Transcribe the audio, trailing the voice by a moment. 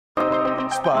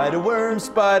Spider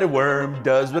worm,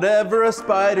 does whatever a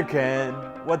spider can.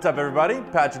 What's up, everybody?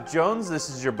 Patrick Jones, this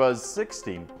is your Buzz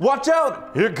 16. Watch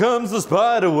out! Here comes the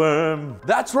spider worm.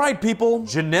 That's right, people.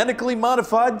 Genetically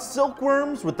modified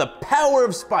silkworms with the power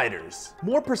of spiders.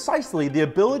 More precisely, the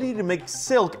ability to make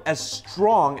silk as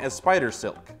strong as spider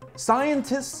silk.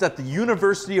 Scientists at the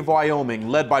University of Wyoming,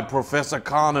 led by Professor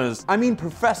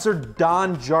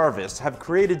Don Jarvis, have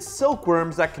created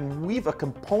silkworms that can weave a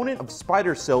component of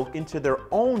spider silk into their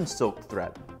own silk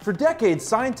thread. For decades,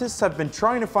 scientists have been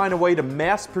trying to find a way to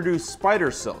mass-produce spider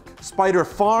silk. Spider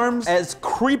farms, as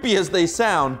creepy as they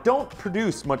sound, don't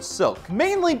produce much silk,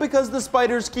 mainly because the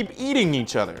spiders keep eating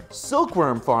each other.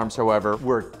 Silkworm farms, however,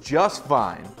 work just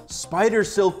fine. Spider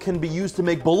silk can be used to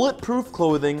make bulletproof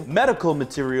clothing, medical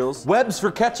materials, webs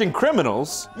for catching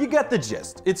criminals. You get the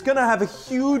gist. It's gonna have a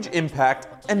huge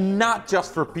impact, and not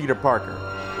just for Peter Parker.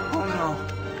 Oh no.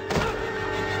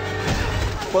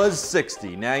 Buzz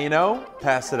 60. Now you know,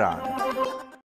 pass it on.